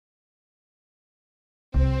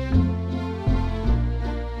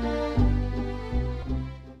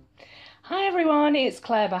everyone, it's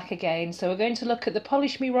Claire back again. So we're going to look at the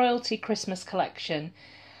Polish Me Royalty Christmas collection,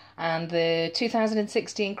 and the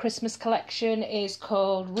 2016 Christmas collection is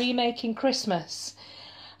called Remaking Christmas.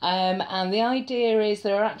 And the idea is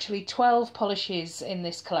there are actually 12 polishes in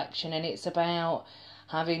this collection, and it's about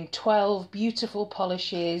having 12 beautiful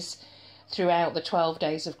polishes throughout the 12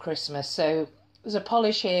 days of Christmas. So there's a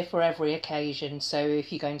polish here for every occasion. So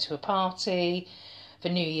if you're going to a party, for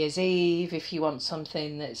New Year's Eve, if you want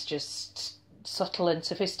something that's just subtle and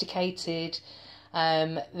sophisticated,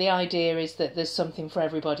 the idea is that there's something for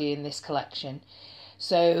everybody in this collection.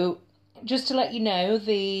 So just to let you know,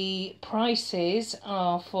 the prices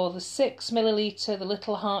are for the 6ml, the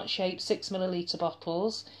little heart-shaped 6ml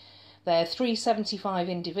bottles. They're £3.75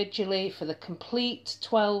 individually. For the complete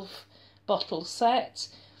 12 bottle set,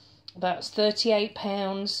 that's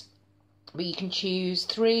 £38. But you can choose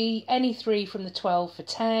any three from the 12 for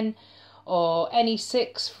 10, or any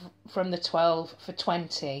 6 from the 12 for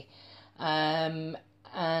 20.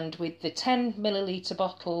 And with the 10ml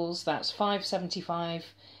bottles, that's £5.75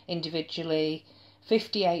 individually,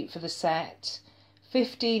 58 for the set,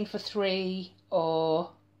 15 for 3,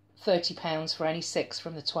 or £30 for any 6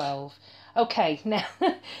 from the 12. Okay, now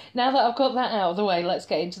that I've got that out of the way, let's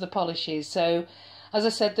get into the polishes. So, as I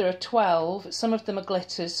said, there are 12. Some of them are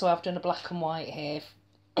glitters, so I've done a black and white here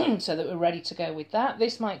so that we're ready to go with that.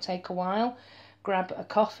 This might take a while. Grab a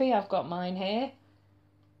coffee, I've got mine here.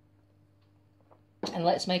 And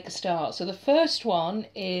let's make a start. So the first one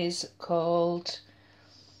is called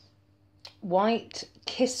White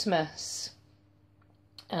Christmas.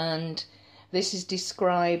 And this is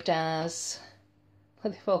described as,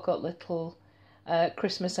 they've all got little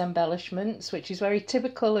Christmas embellishments, which is very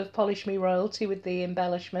typical of Polish Me Royalty with the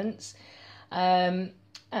embellishments. And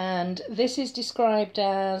this is described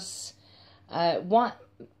as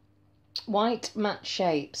white matte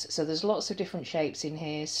shapes. So there's lots of different shapes in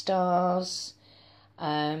here. Stars,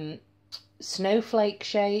 snowflake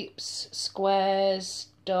shapes, squares,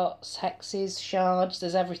 dots, hexes, shards.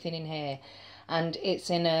 There's everything in here. And it's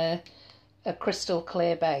in a crystal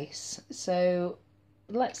clear base. So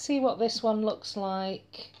let's see what this one looks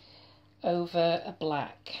like over a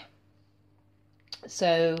black.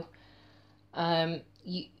 So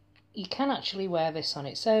you can actually wear this on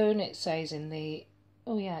its own. It says in the,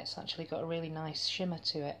 oh yeah, it's actually got a really nice shimmer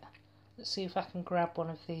to it. Let's see if I can grab one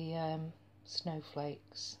of the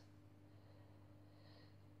snowflakes.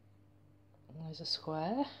 There's a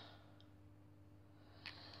square.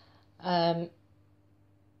 Oh,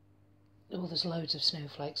 there's loads of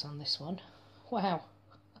snowflakes on this one. Wow.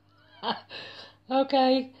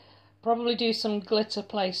 Okay, probably do some glitter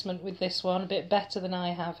placement with this one, a bit better than I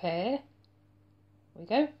have here. There we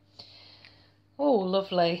go. Oh,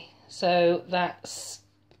 lovely. So that's,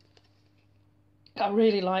 I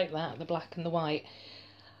really like that, the black and the white.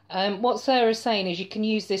 What Sarah's saying is you can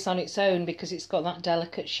use this on its own because it's got that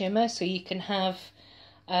delicate shimmer, so you can have,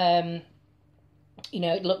 you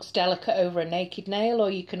know, it looks delicate over a naked nail, or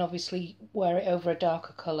you can obviously wear it over a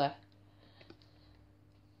darker colour.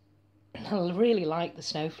 I really like the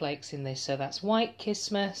snowflakes in this. So that's White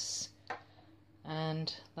Christmas,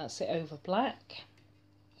 and that's it over black.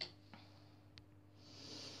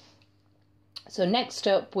 So next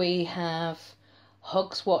up we have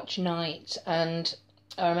Hugs Watch Night, and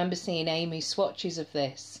I remember seeing Amy's swatches of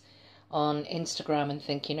this on Instagram and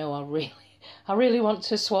thinking, oh, I really want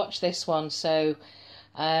to swatch this one. So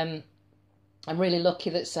I'm really lucky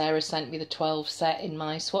that Sarah sent me the 12 set in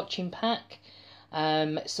my swatching pack.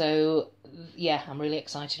 So yeah, I'm really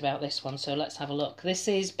excited about this one. So let's have a look. This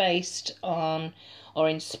is based on, or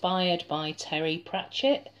inspired by, Terry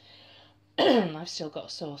Pratchett. I've still got a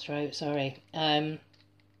sore throat, sorry. And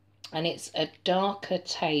it's a darker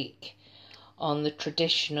take on the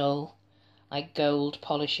traditional like gold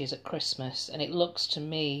polishes at Christmas, and it looks to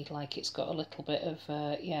me like it's got a little bit of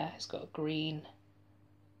yeah, it's got a green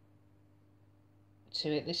to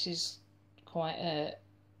it. This is quite a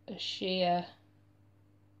sheer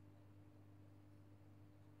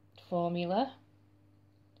formula,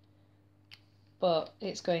 but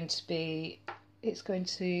it's going to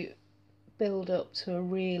build up to a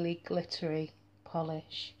really glittery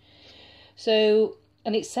polish. So,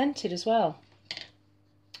 and it's scented as well.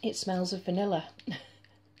 It smells of vanilla.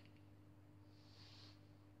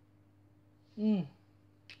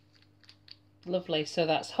 Lovely. So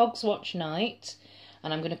that's Hugs Watch Night,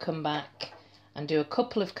 and I'm going to come back and do a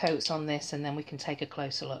couple of coats on this, and then we can take a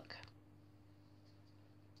closer look.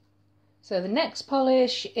 So the next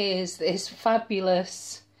polish is this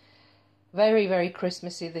fabulous, very, very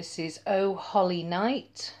Christmassy. This is Oh Holly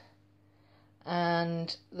Night,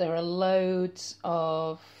 and there are loads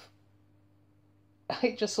of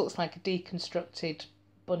it just looks like a deconstructed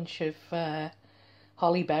bunch of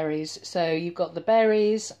holly berries. So you've got the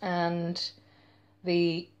berries and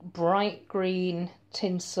the bright green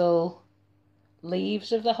tinsel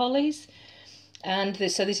leaves of the hollies. And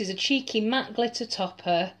so this is a cheeky matte glitter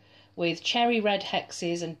topper with cherry red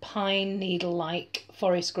hexes and pine needle-like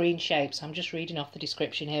forest green shapes. I'm just reading off the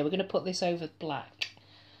description here. We're going to put this over black.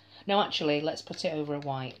 No, actually, let's put it over a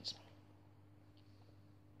white.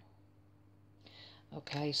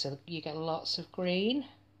 Okay, so you get lots of green.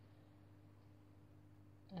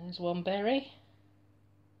 There's one berry.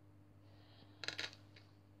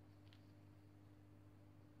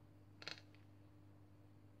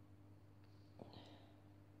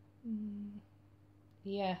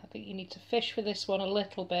 Yeah, I think you need to fish for this one a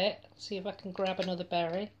little bit. See if I can grab another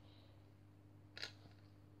berry.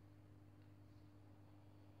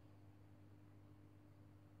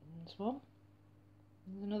 There's one.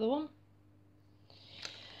 There's another one.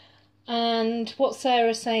 And what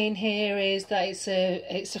Sarah's saying here is that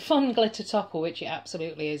it's a fun glitter topper, which it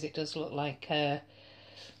absolutely is. It does look like a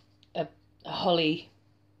holly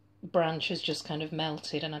branch has just kind of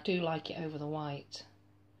melted, and I do like it over the white.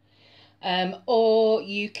 Or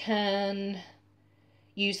you can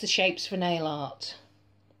use the shapes for nail art.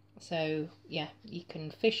 So yeah, you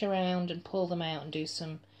can fish around and pull them out and do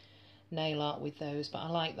some nail art with those. But I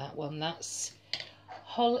like that one. That's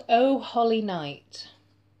Oh Holly Night.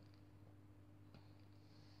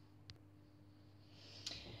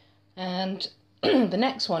 And the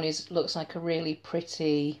next one looks like a really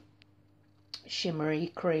pretty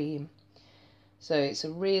shimmery cream. So it's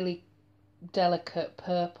a really delicate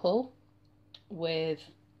purple with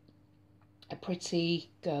a pretty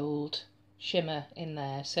gold shimmer in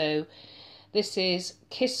there. So this is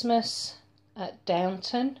Christmas at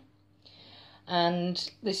Downton, and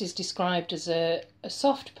this is described as a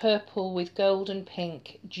soft purple with gold and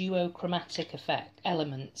pink duochromatic effect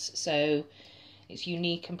elements. So it's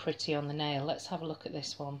unique and pretty on the nail. Let's have a look at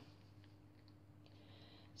this one.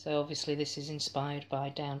 So obviously this is inspired by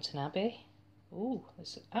Downton Abbey. Ooh,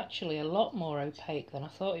 it's actually a lot more opaque than I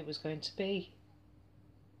thought it was going to be.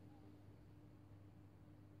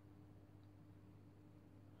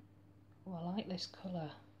 Oh, I like this colour.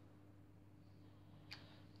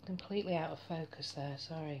 Completely out of focus there,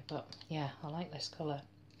 sorry, but yeah, I like this colour.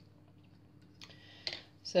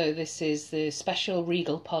 So this is the special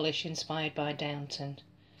regal polish inspired by Downton.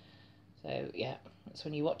 So yeah, that's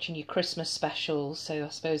when you're watching your Christmas specials. So I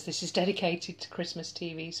suppose this is dedicated to Christmas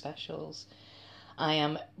TV specials. I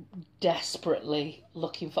am desperately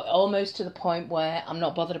looking for, almost to the point where I'm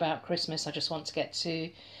not bothered about Christmas. I just want to get to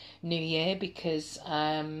New Year because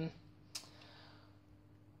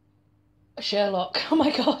Sherlock, oh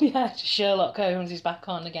my god, yeah, Sherlock Holmes is back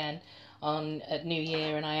on again at New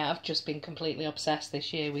Year, and I have just been completely obsessed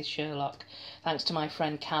this year with Sherlock, thanks to my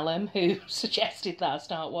friend Callum, who suggested that I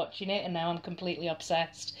start watching it, and now I'm completely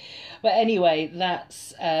obsessed. But anyway,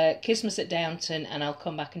 that's Christmas at Downton, and I'll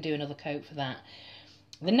come back and do another coat for that.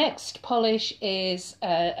 The next polish is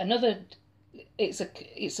another. It's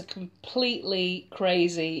a completely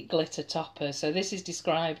crazy glitter topper. So this is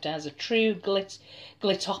described as a true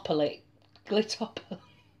glittopoly.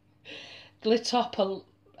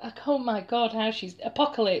 Oh my god, how she's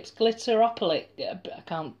apocalypse glitteropoly. I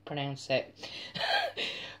can't pronounce it.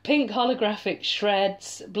 Pink holographic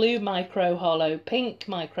shreds, blue micro hollow, pink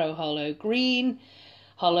micro hollow, green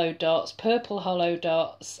hollow dots, purple hollow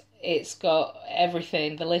dots. It's got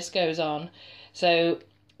everything. The list goes on. So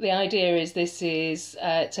the idea is this is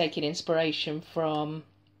taking inspiration from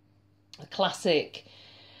a classic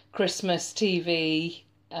Christmas TV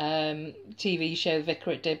show,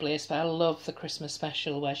 Vicar at Dibley. I love the Christmas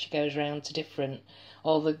special where she goes around to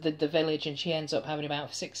the village, and she ends up having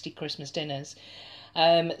about 60 Christmas dinners.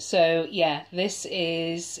 So yeah, this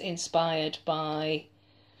is inspired by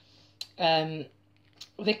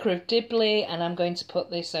Vicar of Dibley, and I'm going to put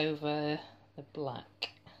this over the black.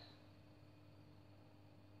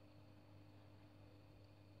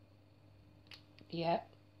 Yeah,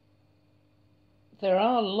 there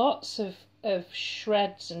are lots of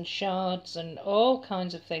shreds and shards and all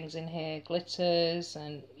kinds of things in here, glitters,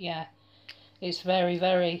 and yeah, it's very,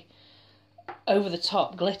 very over the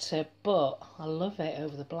top glitter, but I love it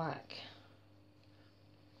over the black.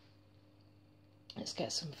 Let's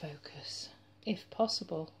get some focus, if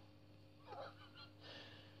possible.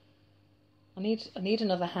 I need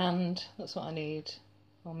another hand, that's what I need.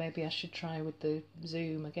 Or maybe I should try with the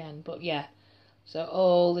zoom again, but yeah. So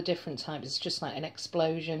all the different types, it's just like an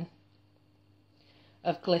explosion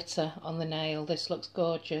of glitter on the nail. This looks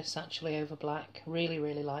gorgeous actually over black. Really,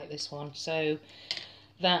 really like this one. So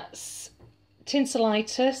that's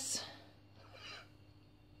tinselitis.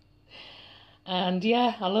 And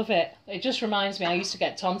yeah, I love it. It just reminds me, I used to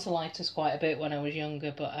get tonsillitis quite a bit when I was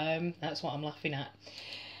younger, but that's what I'm laughing at.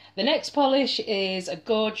 The next polish is a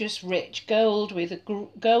gorgeous rich gold with a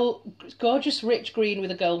gorgeous rich green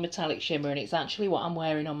with a gold metallic shimmer, and it's actually what I'm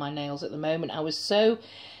wearing on my nails at the moment. I was so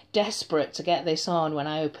desperate to get this on when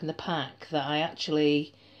I opened the pack that I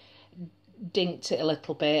actually dinked it a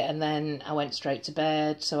little bit and then I went straight to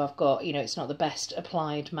bed. So I've got, you know, it's not the best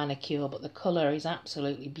applied manicure, but the colour is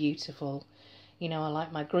absolutely beautiful. You know, I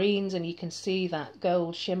like my greens, and you can see that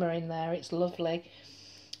gold shimmer in there. It's lovely.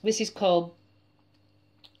 This is called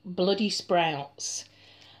Bloody Sprouts,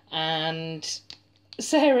 and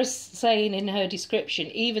Sarah's saying in her description,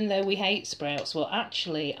 even though we hate sprouts, well,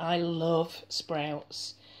 actually, I love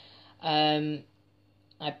sprouts. I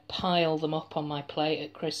pile them up on my plate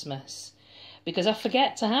at Christmas because I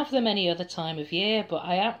forget to have them any other time of year, but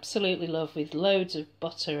I absolutely love, with loads of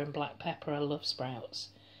butter and black pepper, I love sprouts.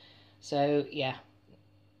 So, yeah,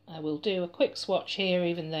 I will do a quick swatch here,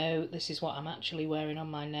 even though this is what I'm actually wearing on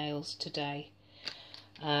my nails today.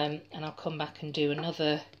 And I'll come back and do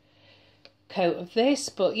another coat of this.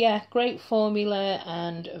 But yeah, great formula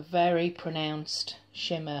and a very pronounced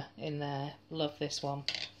shimmer in there. Love this one.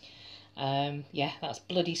 Yeah, that's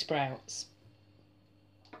Bloody Sprouts.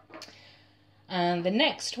 And the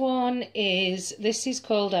next one is, this is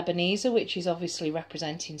called Ebenezer, which is obviously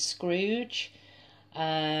representing Scrooge.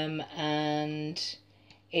 And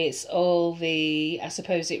it's all the, I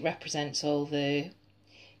suppose it represents all the,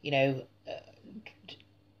 you know,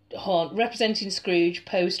 representing Scrooge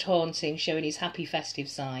post-haunting, showing his happy festive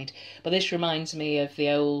side. But this reminds me of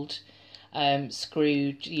the old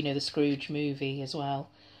Scrooge, you know, the Scrooge movie as well.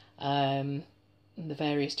 And the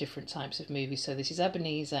various different types of movies. So this is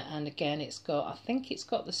Ebenezer, and again it's got, I think it's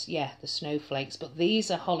got the, yeah, the snowflakes, but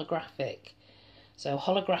these are holographic. So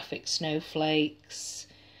holographic snowflakes.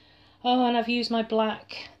 Oh, and I've used my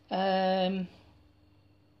black. Actually,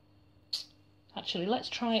 let's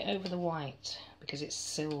try it over the white, because it's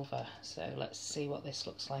silver. So let's see what this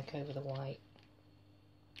looks like over the white.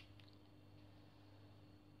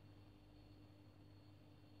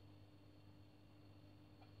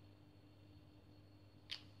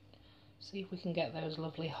 See if we can get those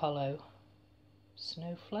lovely hollow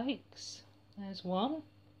snowflakes. There's one.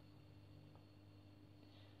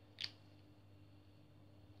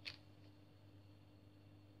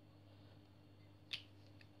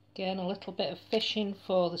 Again, a little bit of fishing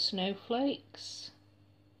for the snowflakes.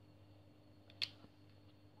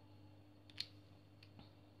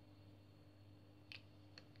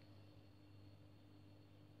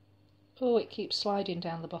 Oh, it keeps sliding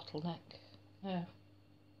down the bottleneck. Oh.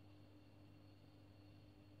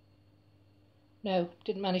 No,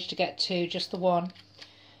 didn't manage to get two, just the one.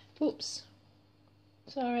 Oops.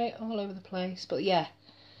 Sorry, all over the place. But yeah,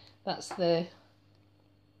 that's the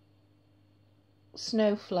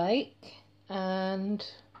snowflake. And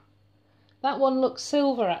that one looks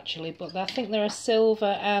silver actually, but I think there are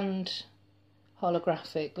silver and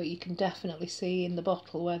holographic, but you can definitely see in the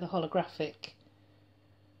bottle where the holographic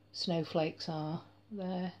snowflakes are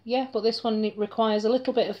there. Yeah, but this one, it requires a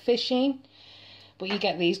little bit of fishing, but you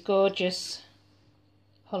get these gorgeous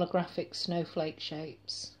holographic snowflake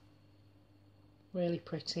shapes. Really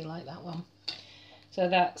pretty, like that one. So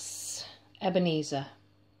that's Ebenezer.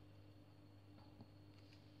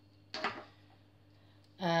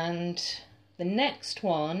 And the next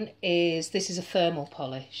one is, this is a thermal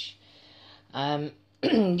polish.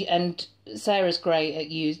 And Sarah's great at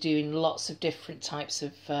doing lots of different types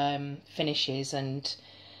of finishes, and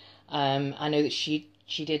I know that she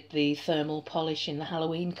did the thermal polish in the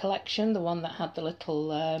Halloween collection, the one that had the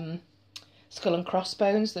little skull and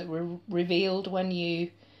crossbones that were revealed when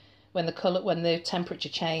the temperature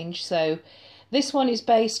changed. So this one is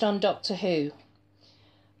based on Doctor Who,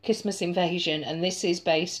 Christmas Invasion, and this is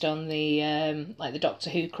based on the like the Doctor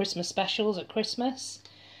Who Christmas specials at Christmas.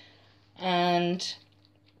 And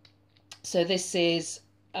so this is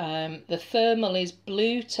the thermal is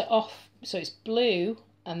blue to off, so it's blue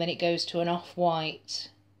and then it goes to an off-white,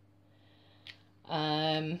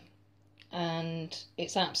 and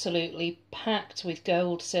it's absolutely packed with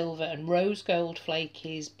gold, silver and rose gold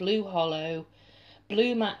flakies, blue hollow,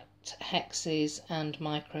 blue matte hexes and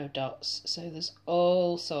micro dots. So there's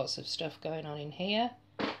all sorts of stuff going on in here,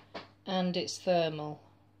 and it's thermal.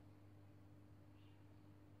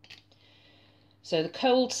 So the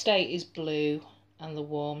cold state is blue and the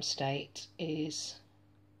warm state is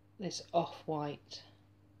this off-white.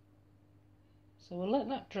 So we'll let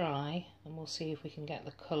that dry and we'll see if we can get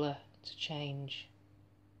the colour to change.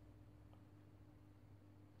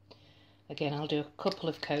 Again, I'll do a couple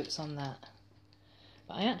of coats on that.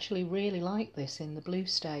 But I actually really like this in the blue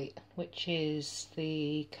state, which is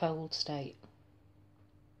the cold state.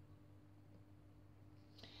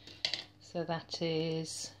 So that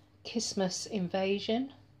is Christmas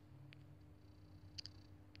Invasion.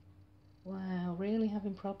 Wow, really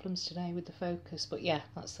having problems today with the focus. But yeah,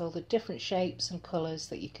 that's all the different shapes and colours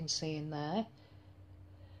that you can see in there.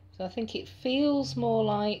 So I think it feels more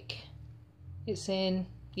like it's in,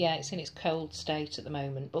 yeah, it's in its cold state at the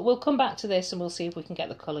moment. But we'll come back to this and we'll see if we can get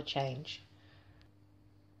the colour change.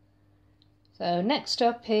 So next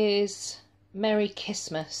up is Merry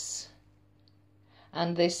Christmas.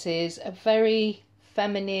 And this is a very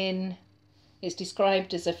feminine, it's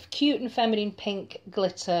described as a cute and feminine pink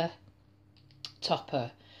glitter topper.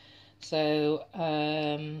 So,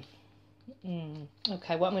 okay,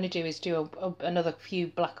 what I'm going to do is do another few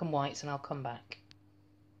black and whites and I'll come back.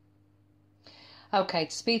 Okay,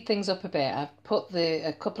 to speed things up a bit, I've put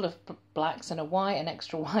a couple of blacks and a white, an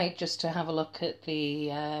extra white, just to have a look at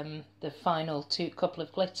the final couple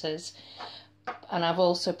of glitters. And I've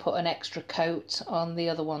also put an extra coat on the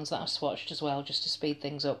other ones that I've swatched as well, just to speed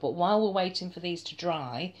things up. But while we're waiting for these to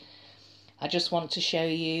dry, I just want to show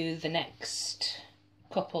you the next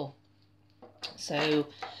couple. So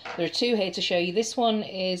there are two here to show you. This one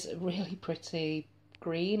is really pretty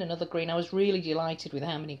green, another green. I was really delighted with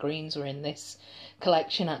how many greens were in this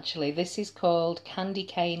collection actually. This is called Candy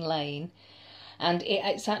Cane Lane, and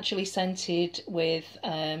it's actually scented with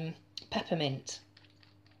peppermint.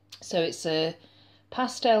 So it's a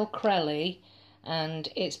pastel crelly and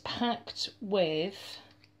it's packed with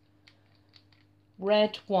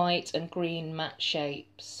red, white and green matte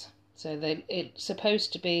shapes. So it's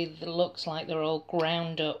supposed to be that looks like they're all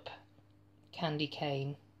ground up candy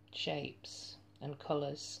cane shapes and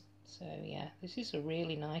colours. So yeah, this is a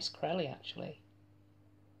really nice crelly actually.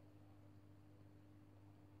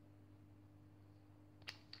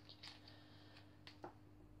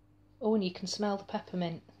 Oh, and you can smell the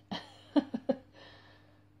peppermint.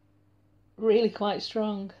 Really quite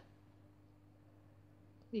strong.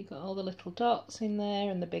 You've got all the little dots in there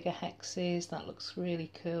and the bigger hexes. That looks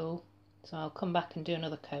really cool. So I'll come back and do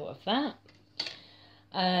another coat of that.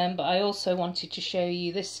 But I also wanted to show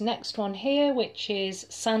you this next one here, which is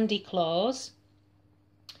Sandy Claus.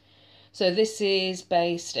 So this is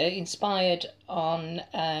inspired on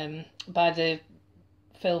by the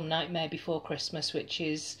film Nightmare Before Christmas, which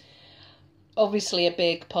is obviously a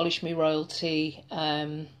big Polish Me royalty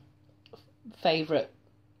favourite.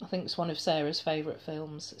 I think it's one of Sarah's favourite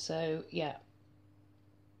films. So yeah,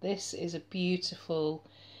 this is a beautiful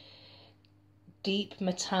deep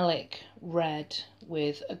metallic red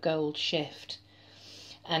with a gold shift,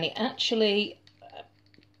 and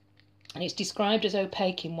it's described as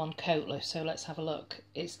opaque in one coat. So let's have a look.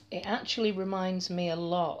 It actually reminds me a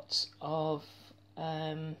lot of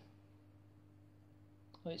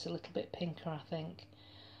it's a little bit pinker, I think.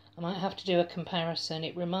 I might have to do a comparison.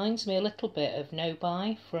 It reminds me a little bit of No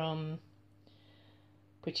Buy from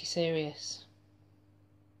Pretty Serious.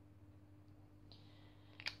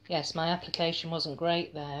 Yes, my application wasn't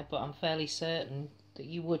great there, but I'm fairly certain that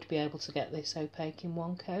you would be able to get this opaque in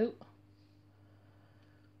one coat.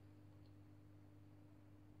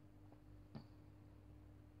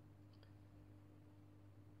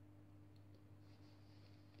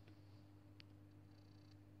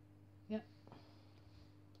 Yep.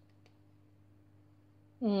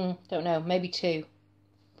 Don't know, maybe two,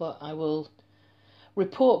 but I will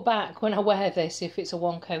report back when I wear this if it's a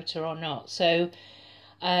one coater or not. So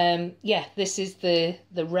yeah, this is the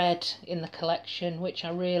red in the collection, which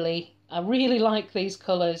I really like these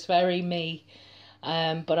colours, very me.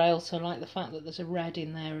 But I also like the fact that there's a red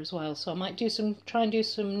in there as well. So I might try and do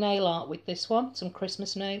some nail art with this one, some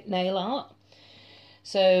Christmas nail art.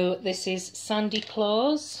 So this is Sandy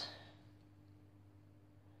Claus.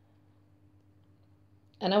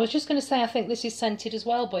 And I was just going to say, I think this is scented as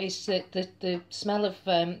well, but it's the smell of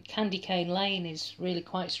Candy Cane Lane is really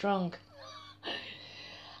quite strong.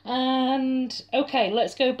 And okay,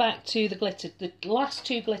 let's go back to the glitter, the last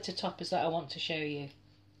two glitter toppers that I want to show you.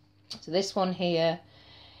 So this one here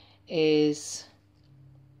is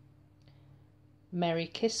Merry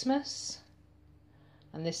Christmas,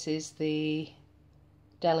 and this is the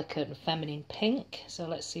delicate and feminine pink. So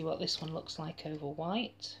let's see what this one looks like over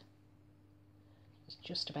white. It's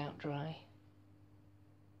just about dry.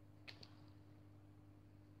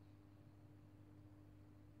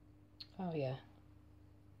 Oh yeah,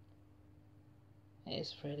 it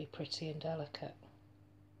is really pretty and delicate.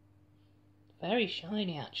 Very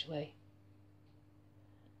shiny actually.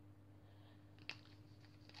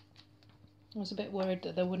 I was a bit worried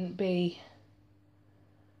that there wouldn't be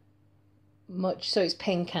much. So it's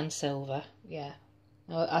pink and silver, yeah.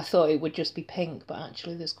 I thought it would just be pink, but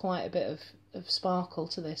actually there's quite a bit of sparkle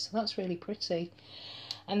to this. So that's really pretty.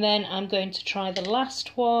 And then I'm going to try the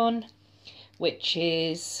last one, which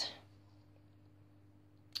is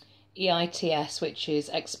EITS, which is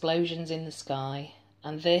Explosions in the Sky.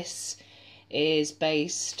 And this is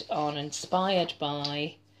inspired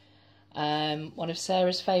by one of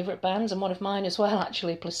Sarah's favourite bands, and one of mine as well,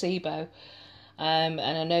 actually, Placebo. And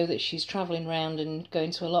I know that she's travelling around and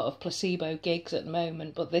going to a lot of Placebo gigs at the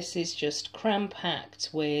moment, but this is just cram-packed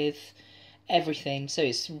with everything. So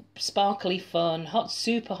it's sparkly fun,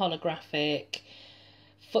 super holographic.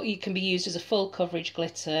 You can be used as a full coverage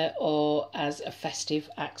glitter or as a festive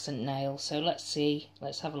accent nail. So let's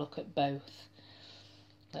have a look at both.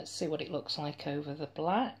 Let's see what it looks like over the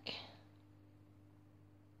black.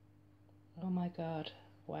 Oh my god,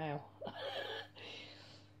 wow.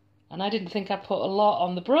 And I didn't think I put a lot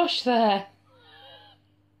on the brush there.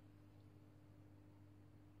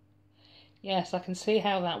 Yes, I can see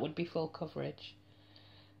how that would be full coverage.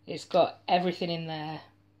 It's got everything in there.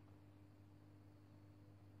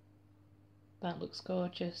 That looks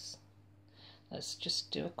gorgeous. Let's just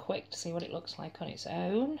do a quick to see what it looks like on its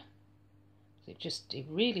own. It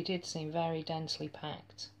really did seem very densely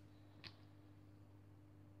packed.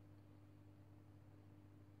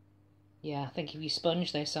 Yeah, I think if you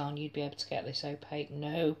sponge this on, you'd be able to get this opaque,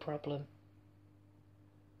 no problem.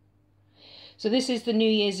 So this is the New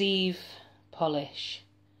Year's Eve polish.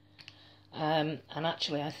 And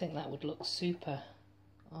actually, I think that would look super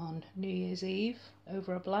on New Year's Eve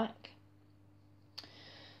over a black.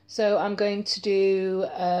 So I'm going to do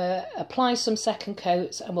apply some second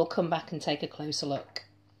coats, and we'll come back and take a closer look.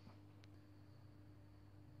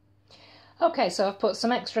 Okay, so I've put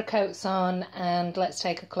some extra coats on, and let's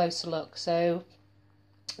take a closer look. So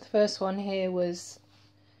the first one here was,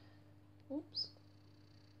 oops,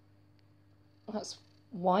 that's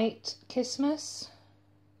White Christmas,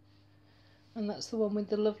 and that's the one with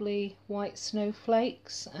the lovely white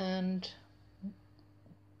snowflakes and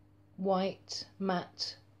white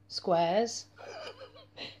matte squares.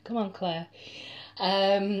 Come on, Claire.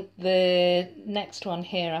 The next one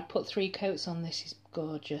here, I put 3 coats on. This is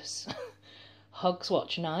gorgeous.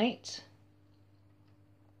 Hogswatch Night.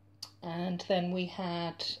 And then we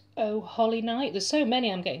had Oh Holly Night. There's so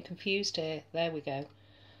many, I'm getting confused here. There we go.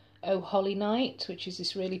 Oh Holly Night, which is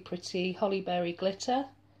this really pretty hollyberry glitter.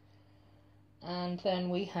 And then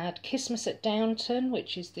we had Christmas at Downton,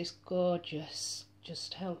 which is this gorgeous,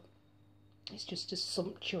 it's just a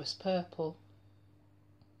sumptuous purple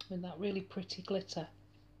with that really pretty glitter.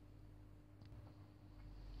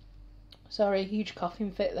 Sorry, huge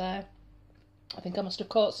coughing fit there. I think I must have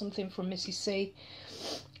caught something from Mrs. C.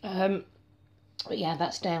 But yeah,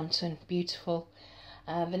 that's Downton, beautiful.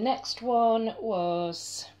 The next one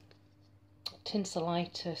was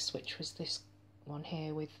Tinselitis, which was this one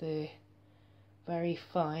here with the very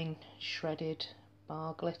fine shredded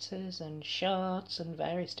bar glitters and shards and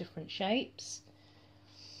various different shapes.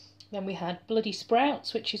 Then we had Bloody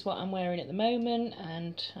Sprouts, which is what I'm wearing at the moment,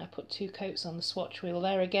 and I put 2 coats on the swatch wheel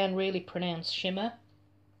there. Again, really pronounced shimmer.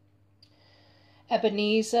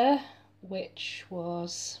 Ebenezer, which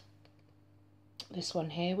was this one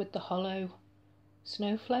here with the hollow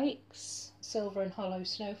snowflakes, silver and hollow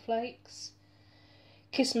snowflakes.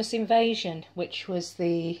 Christmas Invasion, which was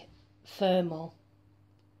the thermal.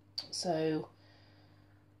 So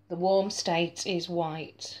the warm state is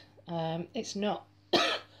white. It's not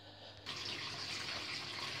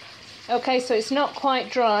okay, so it's not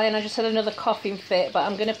quite dry, and I just had another coughing fit, but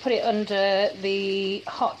I'm going to put it under the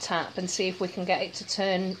hot tap and see if we can get it to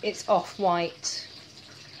turn its off-white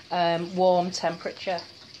warm temperature.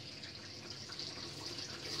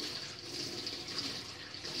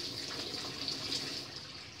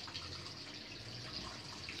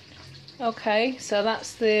 Okay, so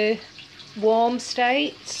that's the warm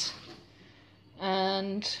state,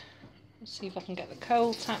 and let's see if I can get the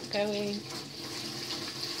cold tap going.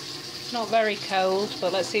 Not very cold,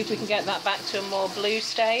 but let's see if we can get that back to a more blue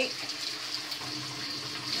state.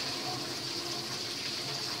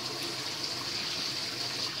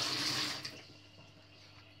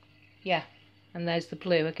 Yeah, and there's the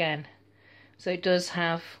blue again. So it does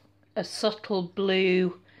have a subtle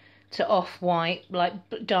blue to off-white, like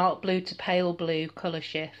dark blue to pale blue colour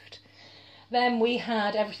shift. Then we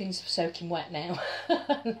had, everything's soaking wet now,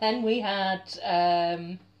 then we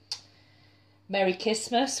had Merry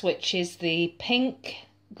Christmas, which is the pink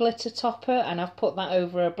glitter topper, and I've put that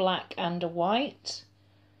over a black and a white.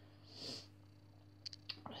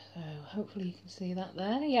 So hopefully you can see that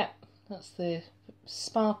there. Yeah, That's the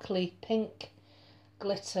sparkly pink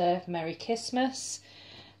glitter Merry Christmas.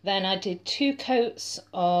 Then I did 2 coats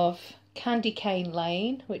of Candy Cane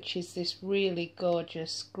Lane, which is this really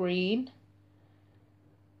gorgeous green.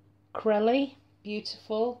 Crelly,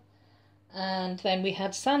 beautiful. And then we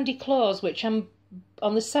had Sandy Claus, which I'm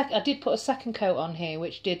on the I did put a second coat on here,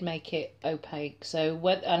 which did make it opaque. So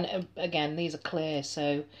and again, these are clear,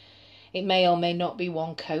 so it may or may not be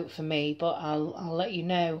one coat for me, but I'll let you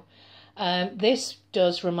know. This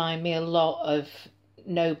does remind me a lot of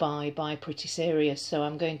No by Pretty Serious, so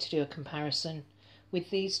I'm going to do a comparison with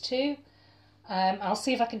these two. I'll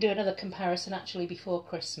see if I can do another comparison actually before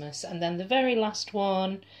Christmas. And then the very last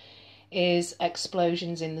one is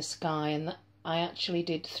Explosions in the Sky, and I actually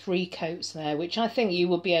did 3 coats there, which I think you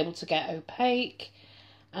will be able to get opaque,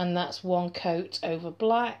 and that's 1 coat over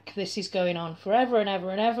black. This is going on forever and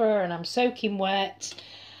ever and ever, and I'm soaking wet.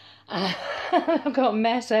 I've got a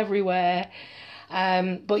mess everywhere.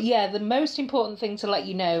 But yeah, the most important thing to let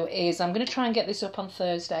you know is I'm going to try and get this up on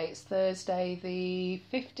Thursday. It's Thursday the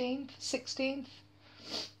 15th, 16th?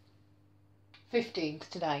 15th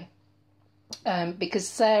today. Because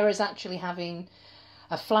Sarah's actually having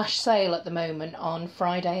a flash sale at the moment on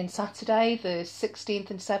Friday and Saturday, the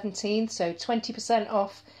 16th and 17th, so 20%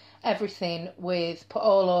 off everything with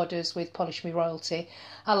all orders with Polish Me Royalty.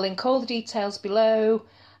 I'll link all the details below.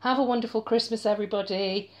 Have a wonderful Christmas,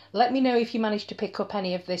 everybody. Let me know if you managed to pick up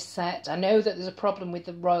any of this set. I know that there's a problem with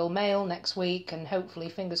the Royal Mail next week, and hopefully,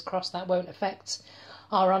 fingers crossed, that won't affect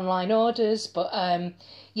our online orders. But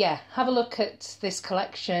yeah, have a look at this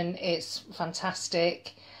collection. It's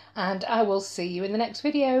fantastic. And I will see you in the next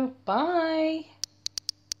video. Bye.